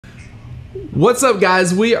What's up,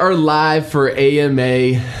 guys? We are live for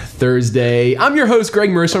AMA Thursday. I'm your host, Greg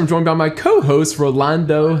Mercer. I'm joined by my co-host,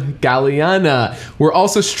 Rolando Galeana. We're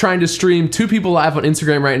also trying to stream two people live on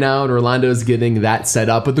Instagram right now, and Rolando is getting that set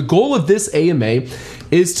up. But the goal of this AMA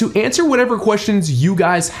is to answer whatever questions you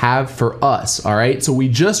guys have for us, all right? So we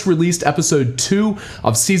just released episode 2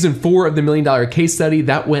 of season 4 of the $1 Million Case Study.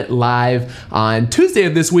 That went live on Tuesday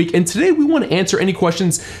of this week, and today we want to answer any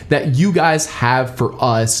questions that you guys have for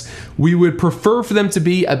us. We would prefer for them to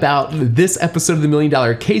be about this episode of the $1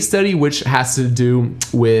 Million Case Study, which has to do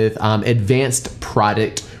with advanced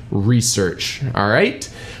product research, all right?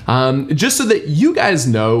 Just so that you guys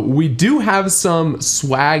know, we do have some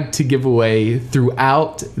swag to give away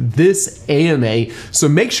throughout this AMA, so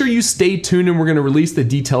make sure you stay tuned, and we're going to release the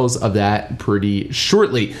details of that pretty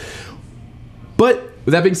shortly. But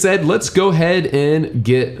with that being said, let's go ahead and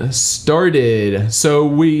get started. So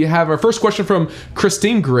we have our first question from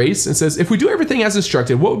Christine Grace, and says, if we do everything as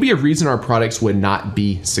instructed, what would be a reason our products would not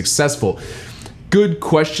be successful? Good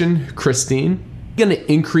question, Christine. Going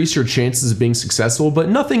to increase your chances of being successful, but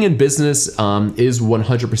nothing in business is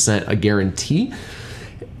 100% a guarantee.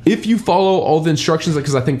 If you follow all the instructions,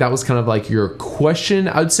 because I think that was kind of like your question,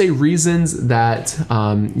 I would say reasons that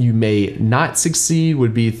you may not succeed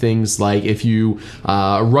would be things like if you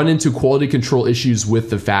run into quality control issues with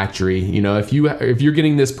the factory. You know, if you're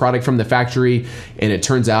getting this product from the factory and it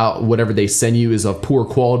turns out whatever they send you is of poor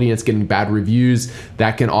quality and it's getting bad reviews,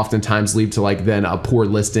 that can oftentimes lead to like then a poor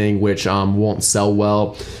listing, which won't sell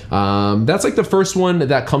well. That's like the first one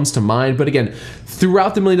that comes to mind. But again,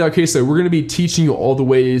 throughout the $1 Million Case Study, we're going to be teaching you all the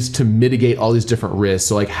ways to mitigate all these different risks.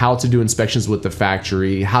 So like how to do inspections with the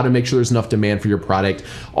factory, how to make sure there's enough demand for your product,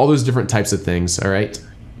 all those different types of things. All right.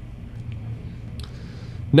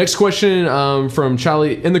 Next question from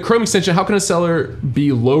Charlie. In the Chrome extension, how can a seller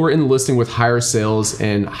be lower in the listing with higher sales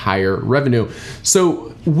and higher revenue?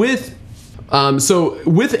 So with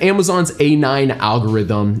Amazon's A9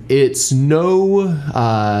 algorithm, it's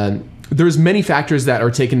there's many factors that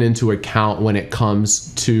are taken into account when it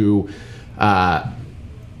comes to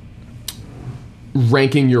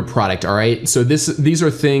ranking your product, all right? So these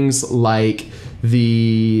are things like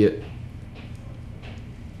the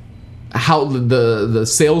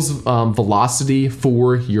sales velocity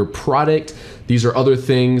for your product. These are other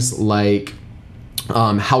things like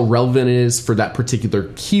how relevant it is for that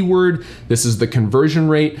particular keyword. This is the conversion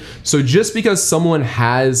rate. So just because someone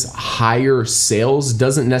has higher sales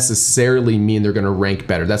doesn't necessarily mean they're going to rank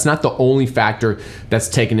better. That's not the only factor that's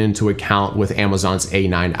taken into account with Amazon's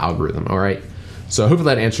A9 algorithm, all right? So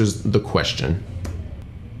hopefully that answers the question.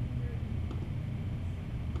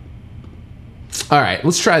 All right,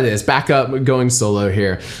 let's try this. Back up, going solo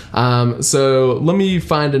here. So let me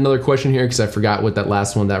find another question here because I forgot what that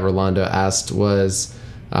last one that Rolando asked was.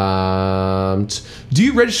 Do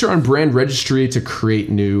you register on brand registry to create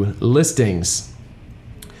new listings?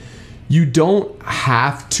 You don't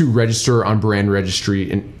have to register on brand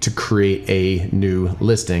registry to create a new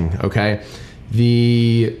listing, okay?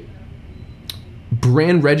 The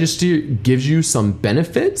brand registry gives you some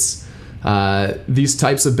benefits. These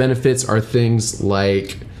types of benefits are things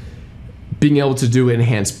like being able to do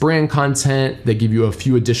enhanced brand content. They give you a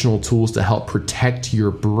few additional tools to help protect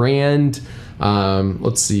your brand.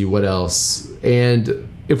 Let's see what else. And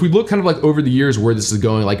if we look kind of like over the years where this is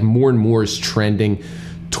going, like more and more is trending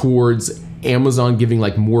towards Amazon giving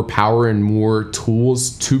like more power and more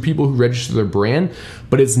tools to people who register their brand,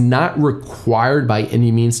 but it's not required by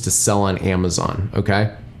any means to sell on Amazon,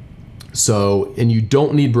 okay? So, and you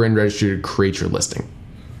don't need brand registry to create your listing.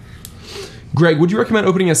 Greg, would you recommend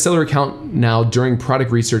opening a seller account now during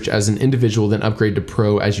product research as an individual, then upgrade to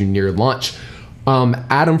pro as you near launch?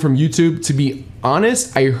 Adam from YouTube, to be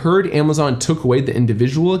honest, I heard Amazon took away the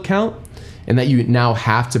individual account and that you now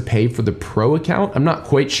have to pay for the pro account. I'm not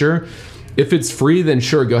quite sure. If it's free, then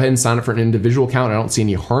sure, go ahead and sign up for an individual account. I don't see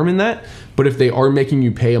any harm in that. But if they are making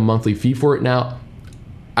you pay a monthly fee for it now,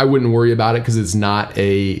 I wouldn't worry about it because it's not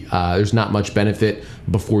there's not much benefit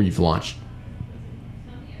before you've launched.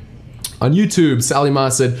 On YouTube, Sally Ma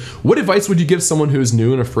said, what advice would you give someone who is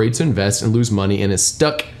new and afraid to invest and lose money and is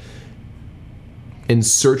stuck in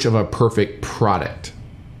search of a perfect product?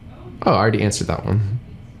 Oh, I already answered that one.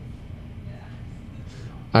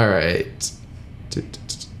 All right.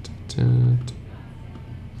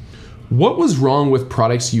 What was wrong with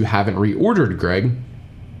products you haven't reordered, Greg?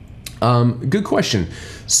 Good question.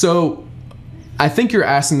 So I think you're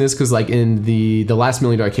asking this because like in the last $1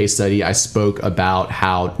 Million Case Study, I spoke about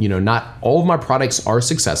how, you know, not all of my products are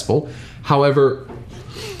successful. However,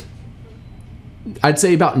 I'd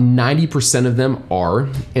say about 90% of them are.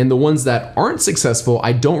 And the ones that aren't successful,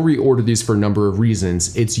 I don't reorder these for a number of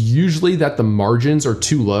reasons. It's usually that the margins are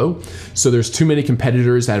too low. So there's too many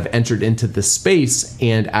competitors that have entered into the space.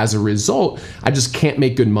 And as a result, I just can't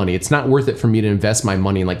make good money. It's not worth it for me to invest my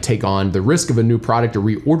money and like take on the risk of a new product or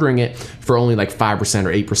reordering it for only like 5%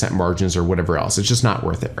 or 8% margins or whatever else. It's just not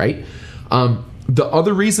worth it, right? The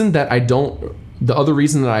other reason that I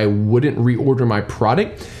wouldn't reorder my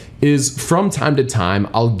product is from time to time,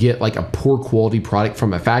 I'll get like a poor quality product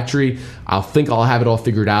from a factory. I'll think I'll have it all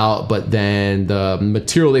figured out, but then the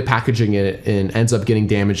material they packaging it in ends up getting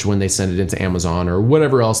damaged when they send it into Amazon or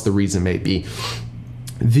whatever else the reason may be.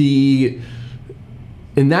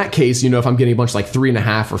 In that case, if I'm getting a bunch of like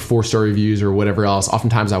 3.5 or 4-star reviews or whatever else,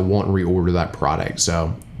 oftentimes I won't reorder that product.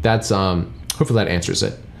 So that's, hopefully that answers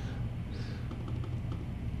it.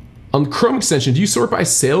 On Chrome extension, do you sort by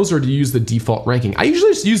sales or do you use the default ranking? I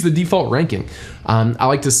usually just use the default ranking. I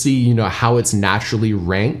like to see, how it's naturally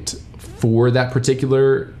ranked for that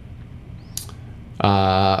particular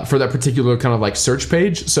kind of like search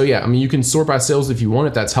page. So yeah, I mean, you can sort by sales if you want,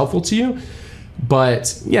 if that's helpful to you.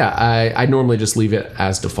 But yeah, I normally just leave it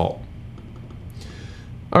as default.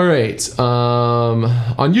 All right,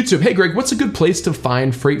 on YouTube, hey Greg, what's a good place to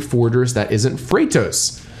find freight forwarders that isn't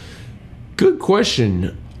Freightos? Good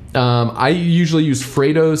question. I usually use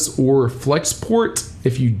Freightos or Flexport.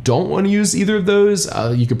 If you don't want to use either of those,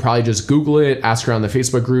 you could probably just Google it, ask around the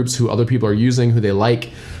Facebook groups who other people are using, who they like.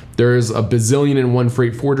 There's a bazillion and one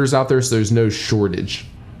freight forwarders out there, so there's no shortage.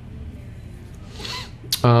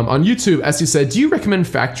 On YouTube, Essie said, do you recommend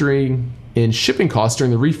factoring in shipping costs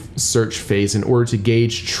during the research phase in order to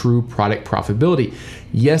gauge true product profitability?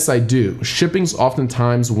 Yes, I do. Shipping's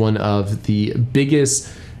oftentimes one of the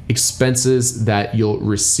biggest expenses that you'll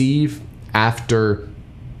receive after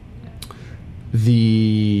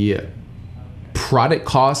the product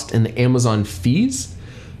cost and the Amazon fees.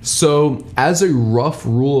 So as a rough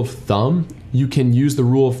rule of thumb, you can use the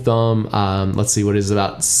rule of thumb, let's see, what is it,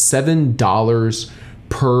 about $7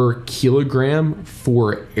 per kilogram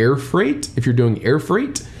for air freight, if you're doing air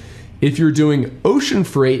freight. If you're doing ocean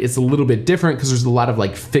freight, it's a little bit different because there's a lot of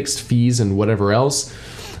like fixed fees and whatever else.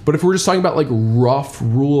 But if we're just talking about like rough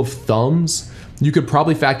rule of thumbs, you could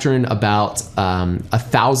probably factor in about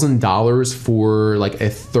 $1,000 for like a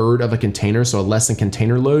third of a container, so a less than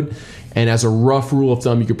container load. And as a rough rule of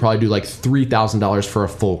thumb, you could probably do like $3,000 for a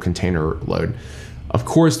full container load. Of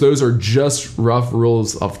course, those are just rough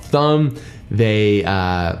rules of thumb. They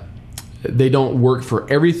don't work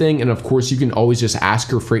for everything. And of course, you can always just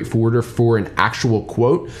ask your freight forwarder for an actual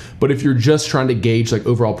quote. But if you're just trying to gauge like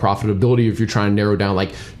overall profitability, if you're trying to narrow down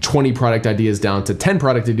like 20 product ideas down to 10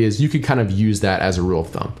 product ideas, you could kind of use that as a rule of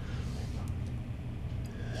thumb.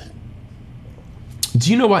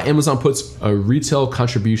 Do you know why Amazon puts a retail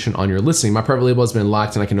contribution on your listing? My private label has been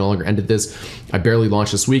locked and I can no longer edit this. I barely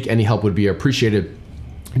launched this week. Any help would be appreciated.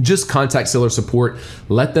 Just contact seller support.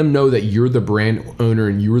 Let them know that you're the brand owner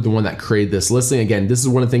and you were the one that created this listing. Again, this is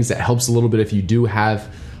one of the things that helps a little bit if you do have,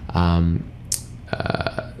 man,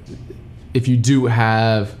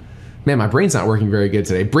 my brain's not working very good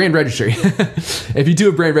today. Brand registry. If you do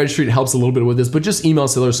a brand registry, it helps a little bit with this, but just email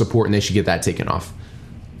seller support and they should get that taken off.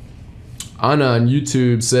 Anna on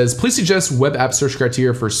YouTube says, please suggest web app search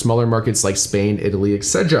criteria for smaller markets like Spain, Italy,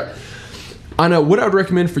 etc. Anna, what I would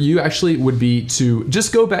recommend for you actually would be to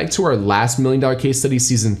just go back to our last $1 million case study,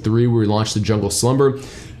 season 3, where we launched the Jungle Slumber.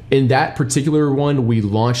 In that particular one, we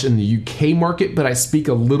launched in the UK market, but I speak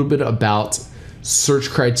a little bit about search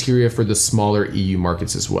criteria for the smaller EU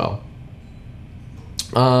markets as well.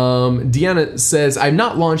 Deanna says, I've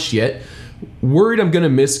not launched yet. Worried I'm going to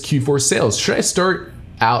miss Q4 sales. Should I start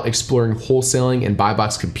out exploring wholesaling and buy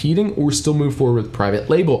box competing or still move forward with private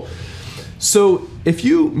label? So if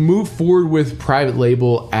you move forward with private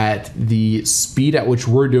label at the speed at which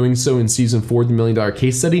we're doing so in season 4 of the $1 million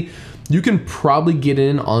case study, you can probably get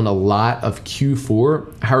in on a lot of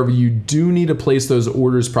Q4. However, you do need to place those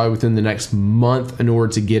orders probably within the next month in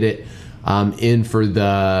order to get it in for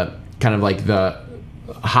the kind of like the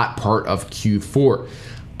hot part of Q4.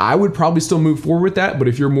 I would probably still move forward with that, but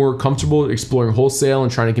if you're more comfortable exploring wholesale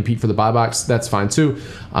and trying to compete for the buy box, that's fine too.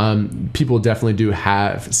 People definitely do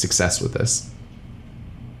have success with this.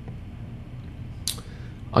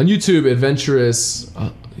 On YouTube, Adventurous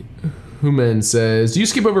Human says, do you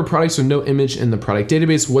skip over products with no image in the product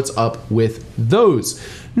database? What's up with those?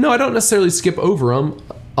 No, I don't necessarily skip over them.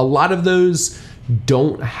 A lot of those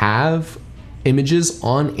don't have images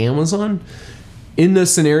on Amazon. In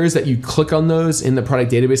those scenarios that you click on those in the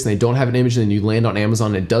product database and they don't have an image and then you land on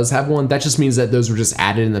Amazon and it does have one, that just means that those were just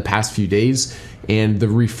added in the past few days and the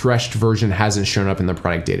refreshed version hasn't shown up in the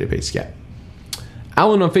product database yet.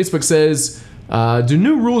 Alan on Facebook says, do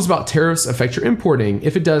new rules about tariffs affect your importing?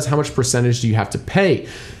 If it does, how much percentage do you have to pay?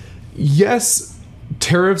 Yes,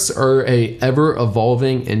 tariffs are a ever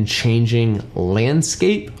evolving and changing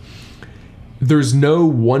landscape. There's no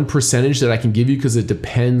one percentage that I can give you because it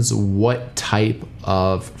depends what type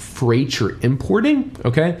of freight you're importing,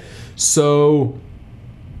 okay? So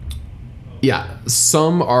yeah,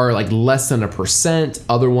 some are like less than 1%.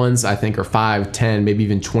 Other ones I think are 5, 10, maybe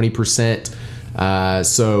even 20%.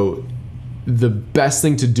 So the best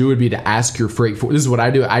thing to do would be to ask your freight forwarder. This is what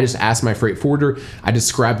I do. I just ask my freight forwarder. I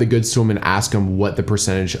describe the goods to them and ask them what the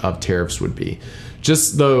percentage of tariffs would be.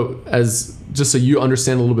 Just so you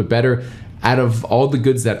understand a little bit better, out of all the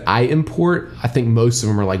goods that I import, I think most of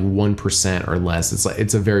them are like 1% or less.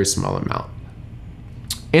 It's a very small amount.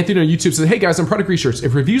 Anthony on YouTube says, hey guys, on product research,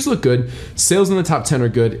 if reviews look good, sales in the top 10 are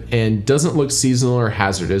good, and doesn't look seasonal or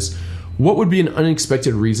hazardous, what would be an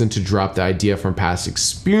unexpected reason to drop the idea from past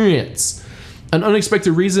experience? An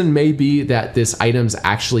unexpected reason may be that this item's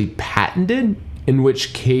actually patented, in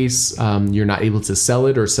which case you're not able to sell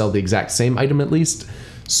it or sell the exact same item at least.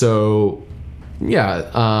 So yeah,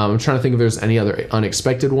 I'm trying to think if there's any other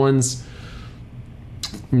unexpected ones.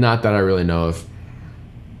 Not that I really know of.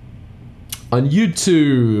 On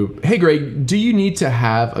YouTube, hey Greg, do you need to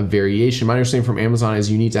have a variation? My understanding from Amazon is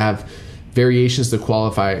you need to have variations to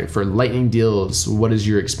qualify for lightning deals. What is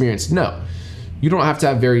your experience? No, you don't have to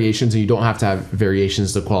have variations, and you don't have to have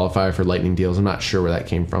variations to qualify for lightning deals. I'm not sure where that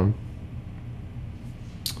came from.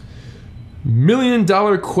 $1 million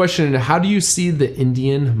question. How do you see the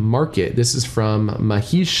Indian market? This is from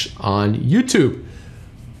Mahesh on YouTube.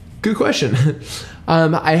 Good question.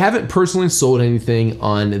 I haven't personally sold anything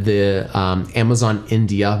on the Amazon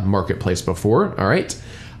India marketplace before. All right.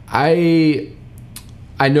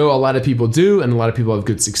 I know a lot of people do, and a lot of people have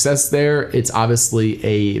good success there. It's obviously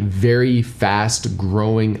a very fast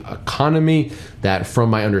growing economy that,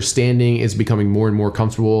 from my understanding, is becoming more and more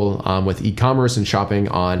comfortable with e-commerce and shopping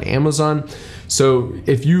on Amazon. So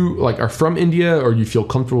if you are from India, or you feel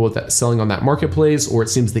comfortable with that, selling on that marketplace, or it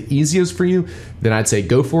seems the easiest for you, then I'd say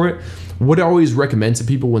go for it. What I always recommend to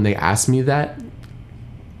people when they ask me that,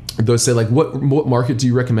 they'll say what market do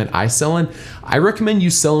you recommend I sell in? I recommend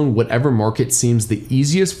you sell in whatever market seems the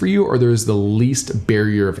easiest for you, or there's the least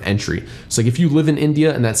barrier of entry. So if you live in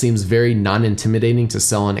India and that seems very non-intimidating to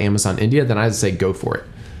sell on Amazon India, then I'd say go for it.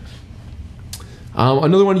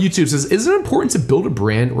 Another one on YouTube says, is it important to build a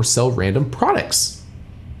brand or sell random products?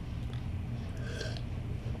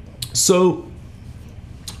 So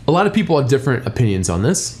a lot of people have different opinions on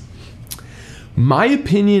this. My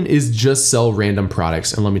opinion is just sell random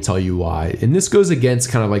products, and let me tell you why. And this goes against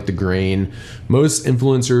kind of like the grain. Most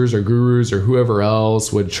influencers or gurus or whoever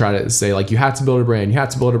else would try to say you have to build a brand, you have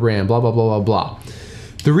to build a brand, blah, blah, blah, blah, blah.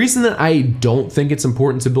 The reason that I don't think it's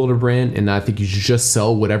important to build a brand, and I think you should just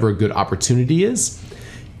sell whatever a good opportunity is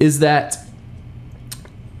that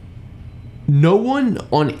no one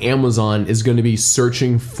on Amazon is going to be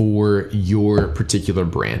searching for your particular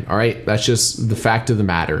brand. All right. That's just the fact of the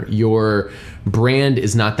matter. Your brand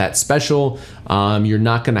is not that special. You're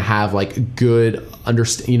not going to have good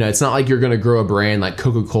understand. It's not like you're going to grow a brand like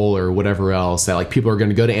Coca-Cola or whatever else that people are going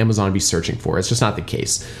to go to Amazon and be searching for. It's just not the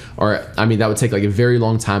case. Or that would take a very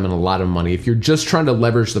long time and a lot of money. If you're just trying to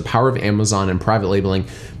leverage the power of Amazon and private labeling,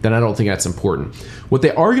 then I don't think that's important. What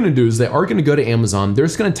they are going to do is they are going to go to Amazon. They're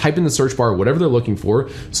just going to type in the search bar whatever they're looking for.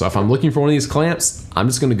 So if I'm looking for one of these clamps, I'm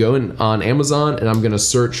just going to go on Amazon and I'm going to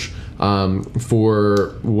search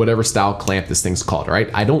for whatever style clamp this thing's called, right?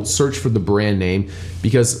 I don't search for the brand name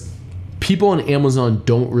because people on Amazon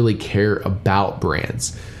don't really care about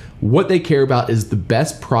brands. What they care about is the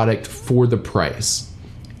best product for the price.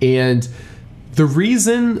 And the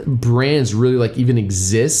reason brands really even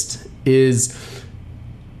exist is,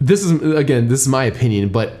 this is my opinion,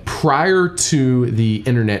 but prior to the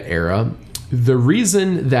internet era, the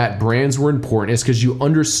reason that brands were important is because you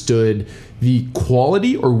understood the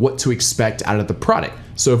quality or what to expect out of the product.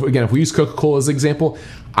 So if we use Coca-Cola as an example,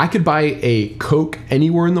 I could buy a Coke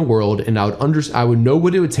anywhere in the world and I would know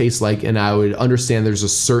what it would taste like, and I would understand there's a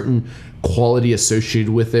certain quality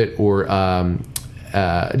associated with it, or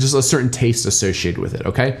just a certain taste associated with it,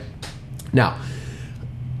 okay?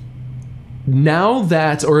 Now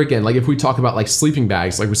that, or again, if we talk about sleeping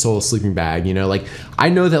bags, we sold a sleeping bag, I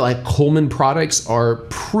know that Coleman products are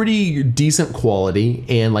pretty decent quality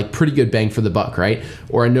and pretty good bang for the buck, right?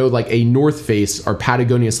 Or I know a North Face or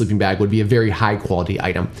Patagonia sleeping bag would be a very high quality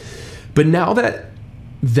item. But now that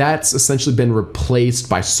that's essentially been replaced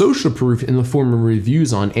by social proof in the form of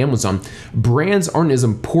reviews on Amazon, brands aren't as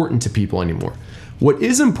important to people anymore. What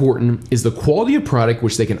is important is the quality of product,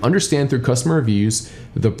 which they can understand through customer reviews,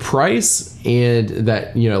 the price, and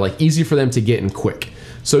that, like easy for them to get and quick.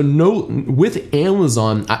 So with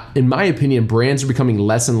Amazon, in my opinion, brands are becoming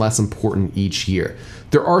less and less important each year.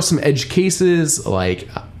 There are some edge cases like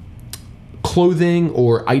clothing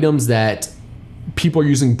or items that people are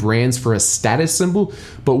using brands for a status symbol,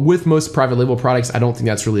 but with most private label products, I don't think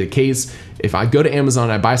that's really the case. If I go to Amazon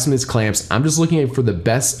and I buy some of these clamps, I'm just looking for the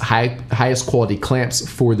best, highest quality clamps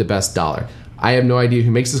for the best dollar. I have no idea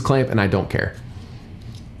who makes this clamp, and I don't care.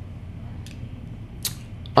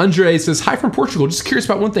 Andre says, hi from Portugal. Just curious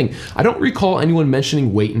about one thing. I don't recall anyone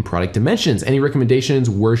mentioning weight and product dimensions. Any recommendations?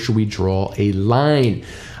 Where should we draw a line?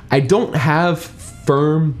 I don't have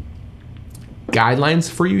firm guidelines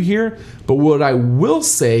for you here, but what I will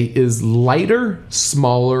say is lighter,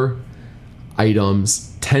 smaller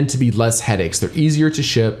items tend to be less headaches. They're easier to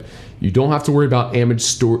ship. You don't have to worry about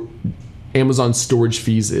Amazon storage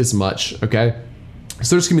fees as much, okay?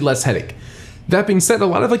 So there's gonna be less headache. That being said, a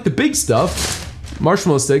lot of like the big stuff,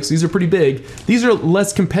 marshmallow sticks, these are pretty big. These are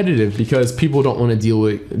less competitive because people don't want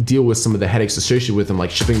to deal with some of the headaches associated with them,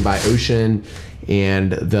 like shipping by ocean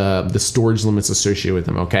and the storage limits associated with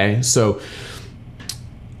them, okay? So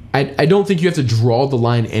I don't think you have to draw the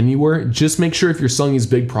line anywhere. Just make sure if you're selling these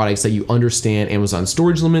big products that you understand Amazon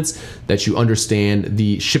storage limits, that you understand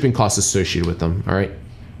the shipping costs associated with them, all right?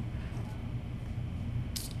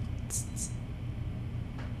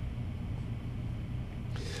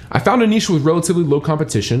 I found a niche with relatively low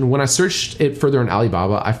competition. When I searched it further on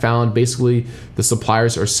Alibaba, I found basically the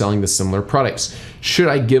suppliers are selling the similar products. Should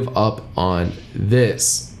I give up on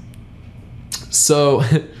this? So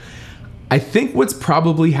I think what's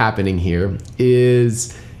probably happening here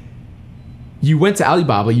is you went to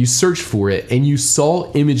Alibaba, you searched for it, and you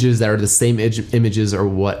saw images that are the same images or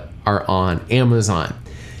what are on Amazon.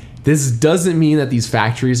 This doesn't mean that these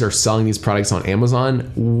factories are selling these products on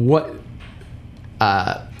Amazon.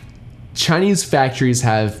 Chinese factories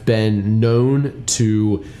have been known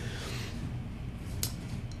to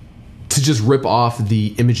just rip off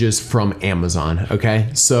the images from Amazon, okay?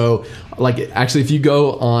 So like actually if you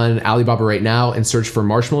go on Alibaba right now and search for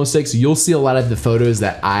marshmallow sticks, you'll see a lot of the photos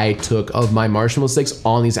that I took of my marshmallow sticks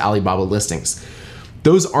on these Alibaba listings.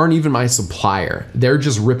 Those aren't even my supplier. They're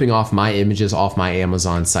just ripping off my images off my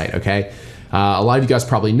Amazon site, okay? A lot of you guys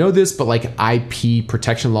probably know this, but like IP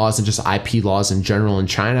protection laws and just IP laws in general in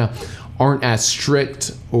China aren't as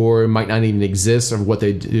strict or might not even exist of what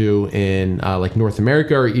they do in like North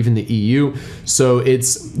America or even the EU. So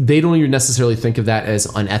they don't even necessarily think of that as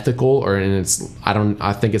unethical,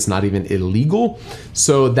 I think it's not even illegal.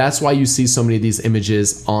 So that's why you see so many of these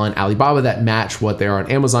images on Alibaba that match what they are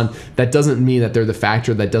on Amazon. That doesn't mean that they're the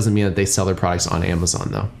factory. That doesn't mean that they sell their products on Amazon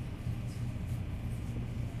though.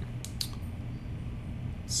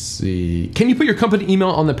 Can you put your company email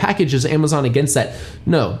on the package? Is Amazon against that?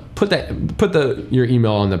 No, put your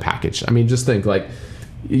email on the package. I mean, just think like,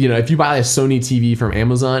 if you buy a Sony TV from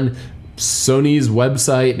Amazon, Sony's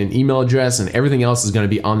website and email address and everything else is going to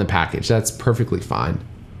be on the package. That's perfectly fine.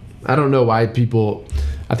 I don't know why I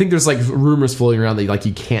think there's like rumors floating around that like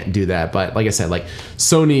you can't do that. But like I said, like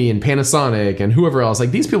Sony and Panasonic and whoever else,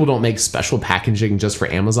 like these people don't make special packaging just for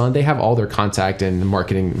Amazon. They have all their contact and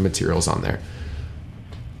marketing materials on there.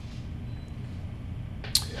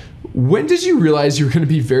 When did you realize you were going to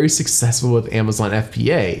be very successful with Amazon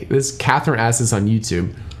FBA? This Catherine asks this on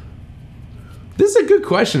YouTube. This is a good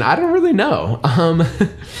question. I don't really know. I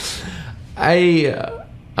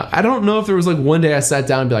don't know if there was like one day I sat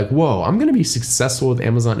down and be like, whoa, I'm going to be successful with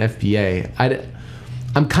Amazon FBA.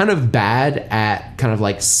 I'm kind of bad at kind of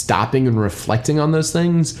like stopping and reflecting on those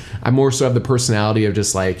things. I more so have the personality of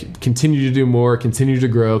just like continue to do more, continue to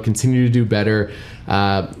grow, continue to do better.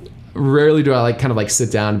 Rarely do I like kind of like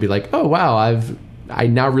sit down and be like, oh wow, I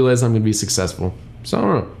now realize I'm gonna be successful. So I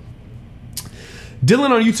don't know.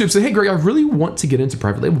 Dylan on YouTube said, hey Greg, I really want to get into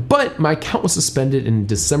private label, but my account was suspended in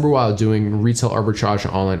December while doing retail arbitrage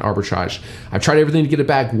and online arbitrage. I've tried everything to get it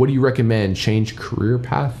back. What do you recommend? Change career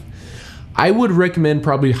path? I would recommend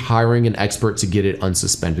probably hiring an expert to get it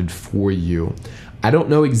unsuspended for you. I don't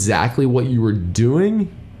know exactly what you were doing.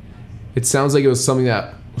 It sounds like it was something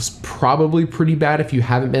that was probably pretty bad if you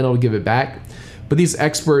haven't been able to give it back. But these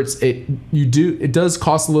experts, it does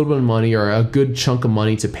cost a little bit of money or a good chunk of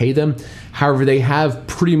money to pay them. However, they have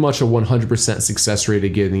pretty much a 100% success rate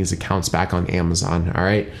of getting these accounts back on Amazon. All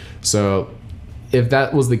right. So if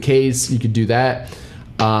that was the case, you could do that.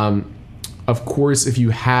 Of course, if you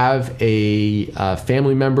have a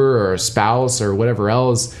family member or a spouse or whatever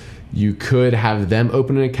else, you could have them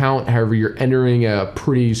open an account. However, you're entering a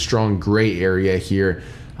pretty strong gray area here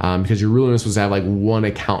because you're really only supposed to have like one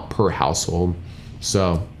account per household.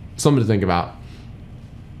 So something to think about.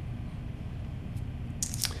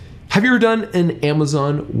 Have you ever done an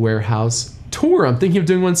Amazon warehouse tour? I'm thinking of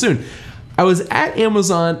doing one soon. I was at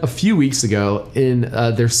Amazon a few weeks ago in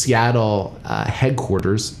their Seattle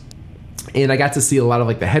headquarters. And I got to see a lot of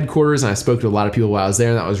like the headquarters, and I spoke to a lot of people while I was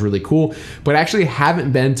there, and that was really cool. But I actually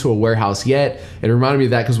haven't been to a warehouse yet. It reminded me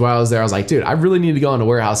of that because while I was there, I was like, dude, I really need to go on a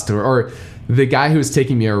warehouse tour. Or the guy who was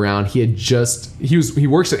taking me around, he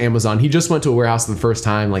works at Amazon. He just went to a warehouse the first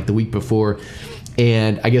time, like the week before.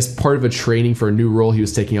 And I guess part of a training for a new role he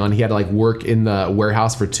was taking on, he had to like work in the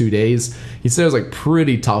warehouse for 2 days. He said it was like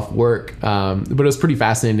pretty tough work, but it was pretty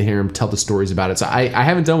fascinating to hear him tell the stories about it. So I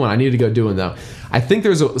haven't done one. I need to go do one though. I think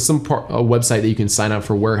there's a website that you can sign up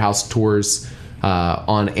for warehouse tours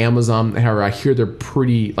on Amazon. However, I hear they're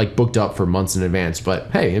pretty like booked up for months in advance,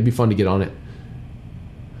 but hey, it'd be fun to get on it.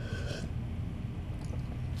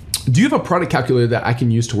 Do you have a product calculator that I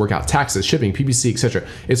can use to work out taxes, shipping, PPC, etc.?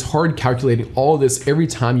 It's hard calculating all of this every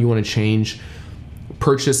time you want to change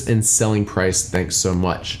purchase and selling price. Thanks so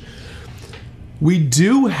much. We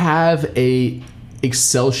do have a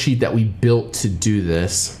Excel sheet that we built to do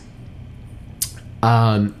this.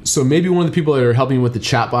 So maybe one of the people that are helping with the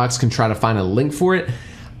chat box can try to find a link for it.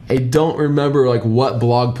 I don't remember like what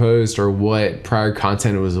blog post or what prior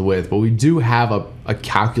content it was with, but we do have a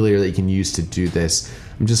calculator that you can use to do this.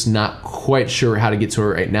 I'm just not quite sure how to get to it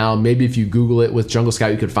right now. Maybe if you Google it with Jungle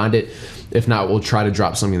Scout, you could find it. If not, we'll try to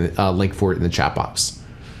drop something, link for it in the chat box.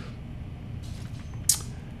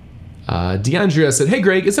 DeAndrea said, hey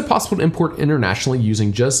Greg, is it possible to import internationally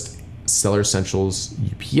using just Seller Essentials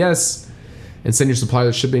UPS and send your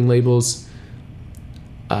supplier shipping labels?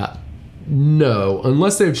 No,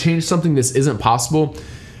 unless they've changed something, this isn't possible.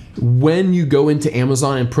 When you go into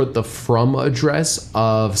Amazon and put the from address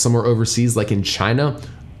of somewhere overseas, like in China,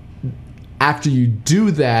 after you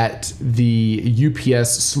do that, the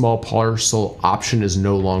UPS small parcel option is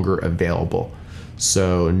no longer available.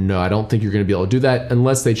 So no, I don't think you're going to be able to do that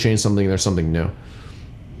unless they change something and there's something new.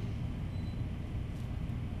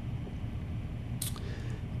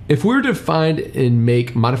 If we were to find and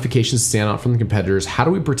make modifications to stand out from the competitors, how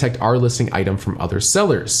do we protect our listing item from other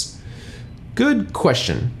sellers? Good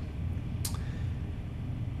question.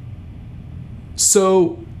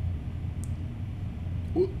 So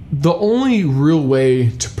the only real way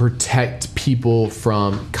to protect people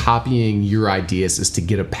from copying your ideas is to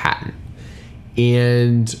get a patent.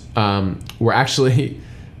 And we're actually,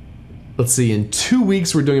 let's see, in 2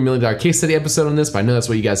 weeks, we're doing a $1 million case study episode on this, but I know that's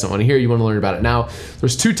what you guys don't want to hear. You want to learn about it now.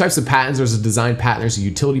 There's two types of patents. There's a design patent, there's a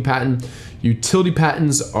utility patent. Utility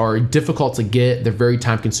patents are difficult to get. They're very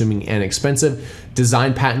time consuming and expensive.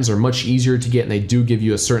 Design patents are much easier to get, and they do give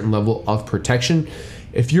you a certain level of protection.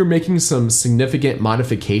 If you're making some significant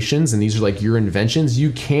modifications and these are like your inventions,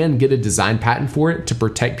 you can get a design patent for it to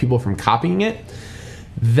protect people from copying it.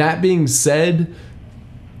 That being said,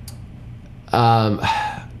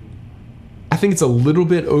 I think it's a little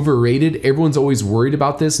bit overrated. Everyone's always worried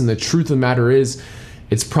about this, and the truth of the matter is,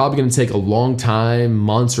 it's probably going to take a long time,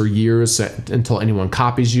 months or years until anyone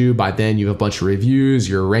copies you. By then, you have a bunch of reviews,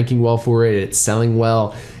 you're ranking well for it, it's selling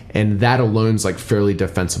well, and that alone is like fairly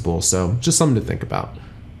defensible. So just something to think about.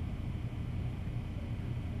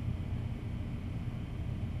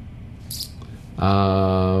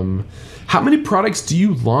 How many products do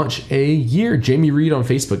you launch a year? Jamie Reed on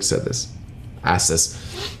Facebook asked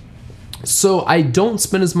this. So I don't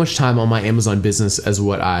spend as much time on my Amazon business as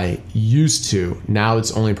what I used to. Now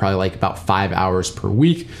it's only probably like about 5 hours per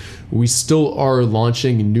week. We still are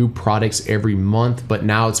launching new products every month, but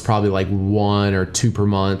now it's probably like 1 or 2 per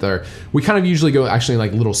month. Or we kind of usually go actually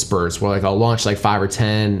like little spurts where like I'll launch like 5 or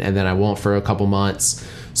 10 and then I won't for a couple months.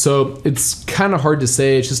 So it's kind of hard to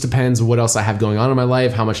say. It just depends what else I have going on in my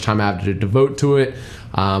life, how much time I have to devote to it,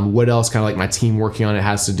 what else kind of like my team working on it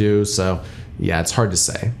has to do. So yeah, it's hard to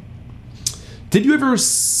say. Did you ever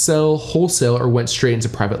sell wholesale or went straight into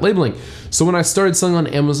private labeling? So when I started selling on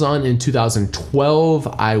Amazon in 2012,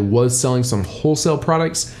 I was selling some wholesale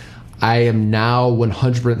products. I am now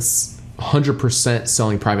 100%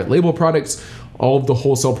 selling private label products. All of the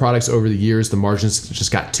wholesale products over the years, the margins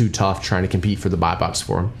just got too tough trying to compete for the buy box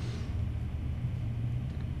for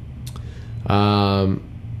them.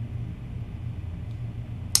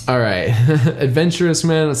 All right, Adventurous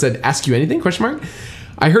Man said, ask you anything, question mark?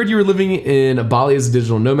 I heard you were living in Bali as a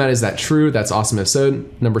digital nomad. Is that true? That's awesome if so.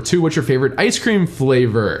 Number 2, what's your favorite ice cream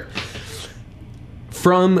flavor?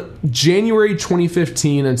 from January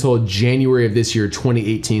 2015 until January of this year,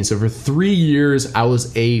 2018. So for 3 years, I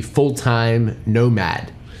was a full-time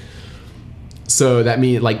nomad. So that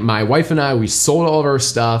means like my wife and I, we sold all of our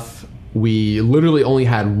stuff. We literally only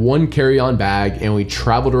had one carry-on bag and we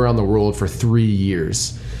traveled around the world for 3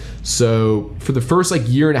 years. So for the first like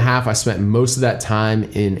year and a half, I spent most of that time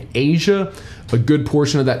in Asia. A good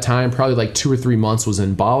portion of that time, probably like 2 or 3 months, was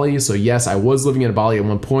in Bali. So yes, I was living in Bali at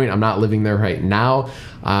one point. I'm not living there right now.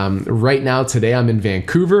 Right now, today, I'm in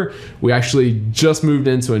Vancouver. We actually just moved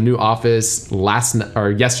into a new office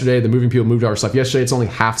yesterday. The moving people moved our stuff yesterday. It's only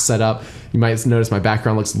half set up. You might notice my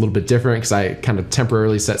background looks a little bit different because I kind of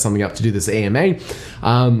temporarily set something up to do this AMA.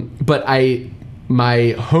 But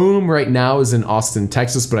my home right now is in Austin,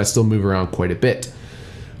 Texas, but I still move around quite a bit.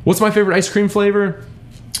 What's my favorite ice cream flavor?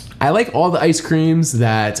 I like all the ice creams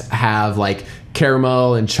that have like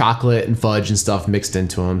caramel and chocolate and fudge and stuff mixed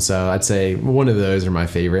into them. So I'd say one of those are my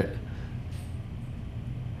favorite.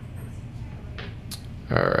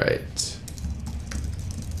 All right.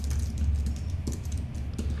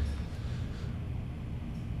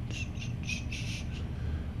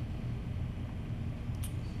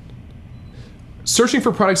 Searching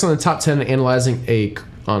for products on the top 10 and analyzing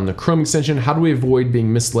on the Chrome extension, how do we avoid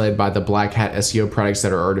being misled by the black hat SEO products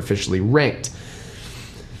that are artificially ranked?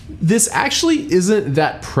 This actually isn't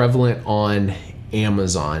that prevalent on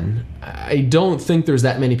Amazon. I don't think there's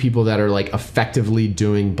that many people that are like effectively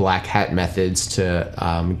doing black hat methods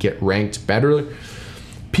to get ranked better.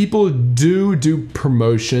 People do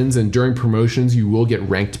promotions, and during promotions you will get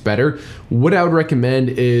ranked better. What I would recommend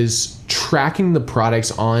is tracking the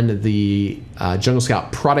products on the Jungle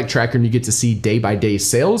Scout product tracker, and you get to see day-by-day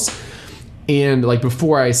sales. And like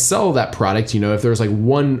before I sell that product, if there's like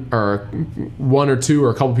one or two or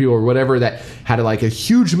a couple people or whatever that had like a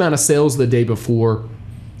huge amount of sales the day before,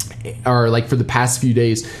 or like for the past few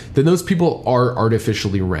days, then those people are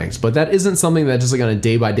artificially ranked. But that isn't something that just like on a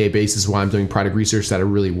day-by-day basis while I'm doing product research that I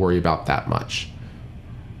really worry about that much.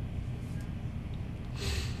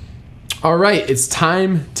 All right, it's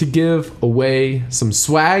time to give away some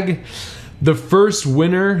swag. The first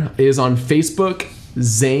winner is on Facebook,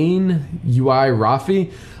 Zane UI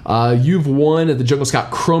Rafi. You've won the Jungle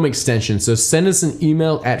Scout Chrome extension. So send us an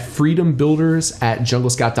email at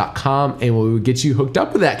freedombuilders@junglescout.com and we will get you hooked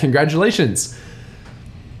up with that. Congratulations.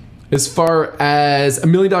 As far as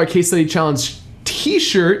 $1 Million Case Study Challenge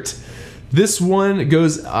t-shirt, this one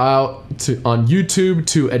goes out on YouTube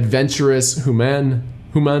to Adventurous Human.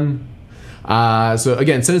 So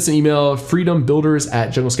again, send us an email,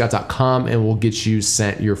 freedombuilders@junglescout.com, and we'll get you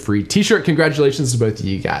sent your free t-shirt. Congratulations to both of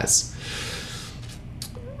you guys.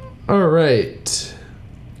 All right.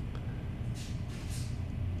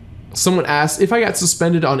 Someone asked, if I got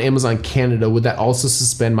suspended on Amazon Canada, would that also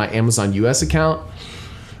suspend my Amazon US account?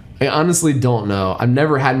 I honestly don't know. I've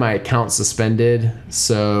never had my account suspended,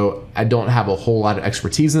 so I don't have a whole lot of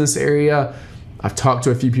expertise in this area. I've talked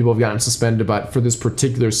to a few people who've gotten suspended, but for this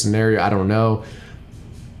particular scenario, I don't know.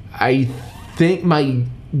 I think my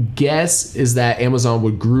guess is that Amazon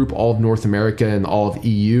would group all of North America and all of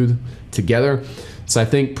EU together. So I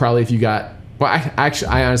think probably if you got, I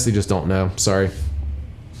honestly just don't know. Sorry.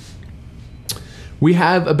 We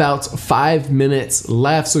have about 5 minutes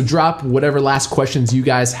left, so drop whatever last questions you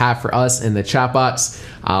guys have for us in the chat box.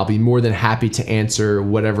 I'll be more than happy to answer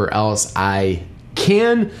whatever else I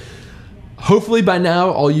can. Hopefully by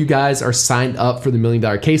now, all you guys are signed up for the $1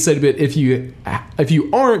 Million Case Study. But if you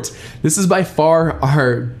aren't, this is by far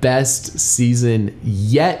our best season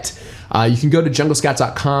yet. You can go to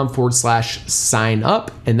junglescout.com/sign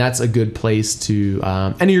up, and that's a good place to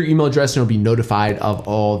enter your email address, and you'll be notified of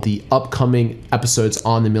all the upcoming episodes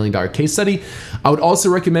on the $1 Million Case Study. I would also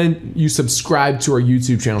recommend you subscribe to our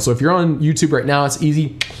YouTube channel. So if you're on YouTube right now, it's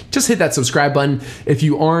easy. Just hit that subscribe button. If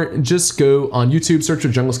you aren't, just go on YouTube, search for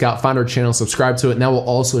Jungle Scout, find our channel, subscribe to it, and that will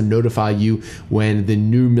also notify you when the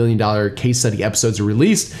new $1 Million Case Study episodes are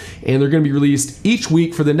released. And they're going to be released each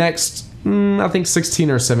week for the next I think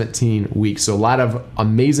 16 or 17 weeks. So a lot of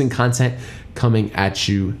amazing content coming at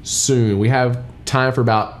you soon. We have time for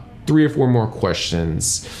about 3 or 4 more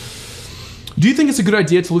questions. Do you think it's a good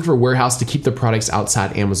idea to look for a warehouse to keep the products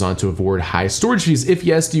outside Amazon to avoid high storage fees? If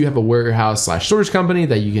yes, do you have a warehouse/storage company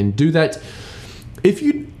that you can do that? If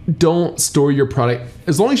you don't store your product,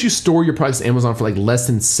 as long as you store your products on Amazon for like less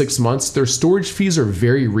than 6 months, their storage fees are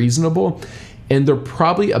very reasonable, and they're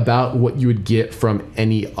probably about what you would get from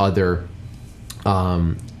any other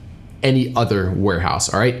warehouse.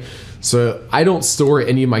 All right. So I don't store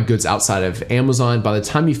any of my goods outside of Amazon. By the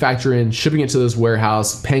time you factor in shipping it to this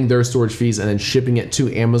warehouse, paying their storage fees, and then shipping it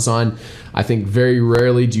to Amazon, I think very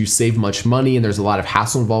rarely do you save much money, and there's a lot of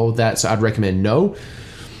hassle involved with that. So I'd recommend no.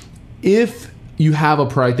 If you have a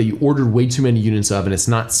product that you ordered way too many units of and it's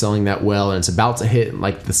not selling that well and it's about to hit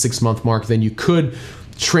like the 6-month mark, then you could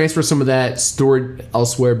transfer some of that, store it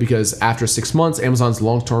elsewhere, because after 6 months, Amazon's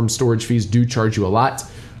long-term storage fees do charge you a lot.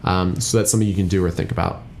 So that's something you can do or think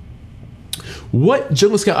about. What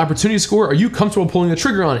Jungle Scout opportunity score are you comfortable pulling the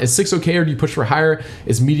trigger on? Is 6 okay, or do you push for higher?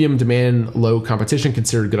 Is medium demand, low competition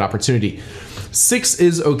considered a good opportunity? 6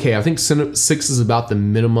 is okay. I think 6 is about the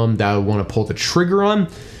minimum that I would want to pull the trigger on.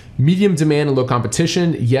 Medium demand and low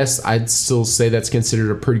competition, yes, I'd still say that's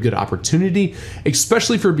considered a pretty good opportunity,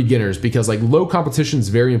 especially for beginners, because like low competition is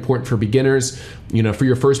very important for beginners. You know, for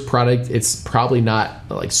your first product, it's probably not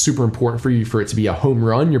like super important for you for it to be a home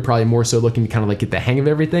run. You're probably more so looking to kind of like get the hang of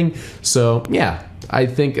everything. So yeah, I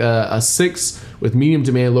think a 6 with medium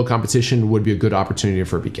demand, low competition would be a good opportunity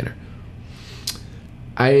for a beginner.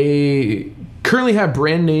 I currently have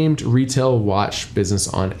brand named retail watch business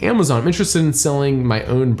on Amazon. I'm interested in selling my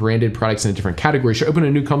own branded products in a different category. Should I open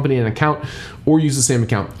a new company and account or use the same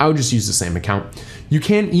account? I would just use the same account. You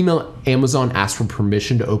can email Amazon, ask for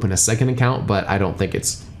permission to open a second account, but I don't think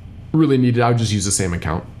it's really needed. I would just use the same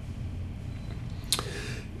account.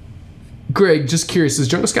 Greg, just curious, does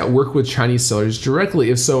Jungle Scout work with Chinese sellers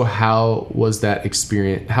directly? If so, how was that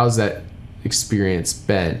experience? How's that experience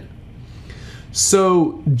been?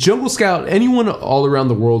 So Jungle Scout, anyone all around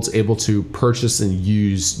the world is able to purchase and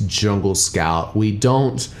use Jungle Scout. We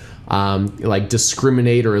don't like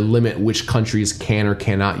discriminate or limit which countries can or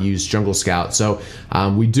cannot use Jungle Scout. So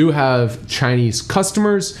we do have Chinese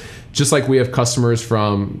customers, just like we have customers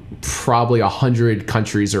from probably 100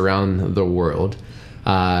 countries around the world.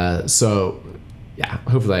 So yeah,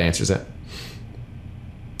 hopefully that answers it.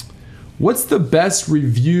 What's the best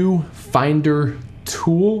review finder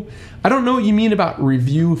tool? I don't know what you mean about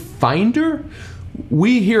review finder.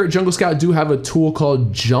 We here at Jungle Scout do have a tool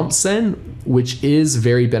called JumpSend, which is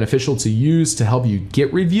very beneficial to use to help you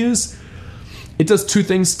get reviews. It does two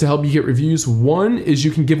things to help you get reviews. One is you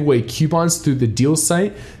can give away coupons through the deal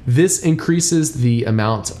site. This increases the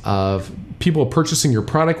amount of people purchasing your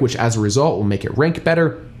product, which as a result will make it rank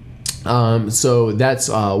better. So that's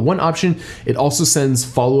one option. It also sends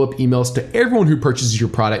follow-up emails to everyone who purchases your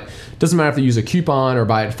product. Doesn't matter if they use a coupon or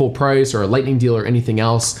buy it full price or a lightning deal or anything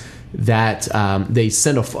else. That it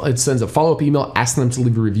sends a follow-up email asking them to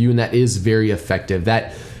leave a review, and that is very effective.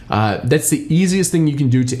 That's the easiest thing you can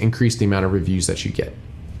do to increase the amount of reviews that you get.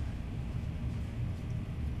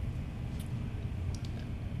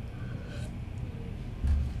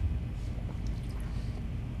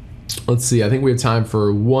 Let's see, I think we have time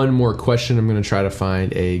for one more question. I'm going to try to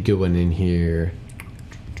find a good one in here.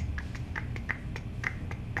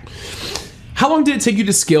 How long did it take you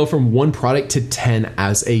to scale from 1 product to 10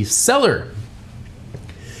 as a seller?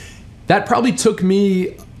 That probably took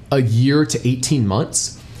me a year to 18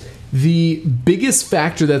 months. The biggest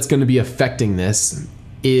factor that's going to be affecting this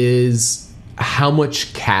is how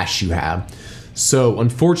much cash you have. So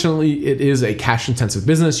unfortunately, it is a cash intensive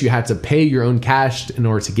business. You have to pay your own cash in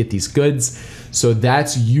order to get these goods. So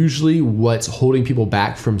that's usually what's holding people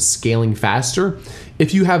back from scaling faster.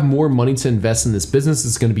 If you have more money to invest in this business,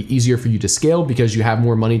 it's going to be easier for you to scale because you have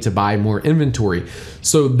more money to buy more inventory.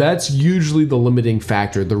 So that's usually the limiting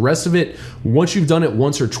factor. The rest of it, once you've done it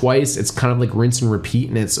once or twice, it's kind of like rinse and repeat,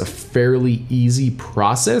 and it's a fairly easy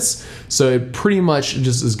process. So it pretty much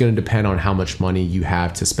just is going to depend on how much money you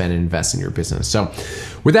have to spend and invest in your business. So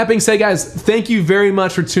with that being said, guys, thank you very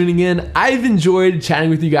much for tuning in. I've enjoyed chatting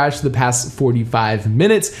with you guys for the past 45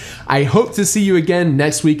 minutes. I hope to see you again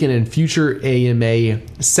next week and in future AMA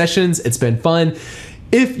sessions. It's been fun.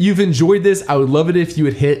 If you've enjoyed this, I would love it if you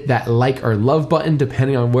would hit that like or love button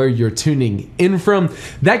depending on where you're tuning in from.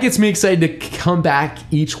 That gets me excited to come back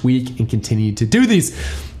each week and continue to do these.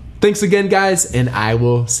 Thanks again, guys, and I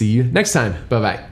will see you next time. Bye-bye.